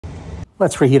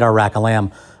Let's reheat our rack of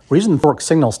lamb. We're using the torque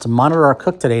signals to monitor our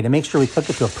cook today to make sure we cook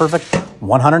it to a perfect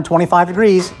 125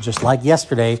 degrees, just like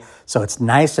yesterday, so it's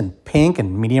nice and pink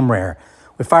and medium rare.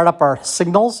 We fired up our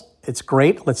signals. It's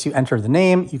great. Lets you enter the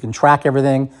name. You can track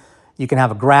everything. You can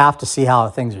have a graph to see how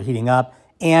things are heating up,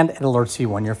 and it alerts you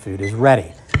when your food is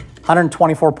ready.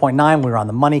 124.9, we were on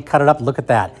the money. Cut it up. Look at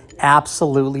that.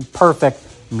 Absolutely perfect,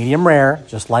 medium rare,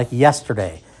 just like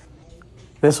yesterday.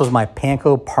 This was my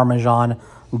panko parmesan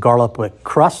garlic whip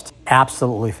crust.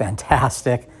 Absolutely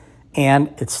fantastic.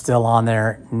 And it's still on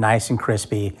there, nice and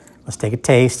crispy. Let's take a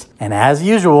taste. And as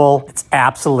usual, it's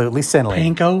absolutely sinless.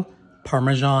 Panko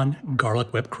parmesan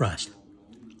garlic whip crust.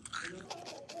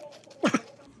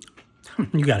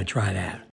 You got to try that.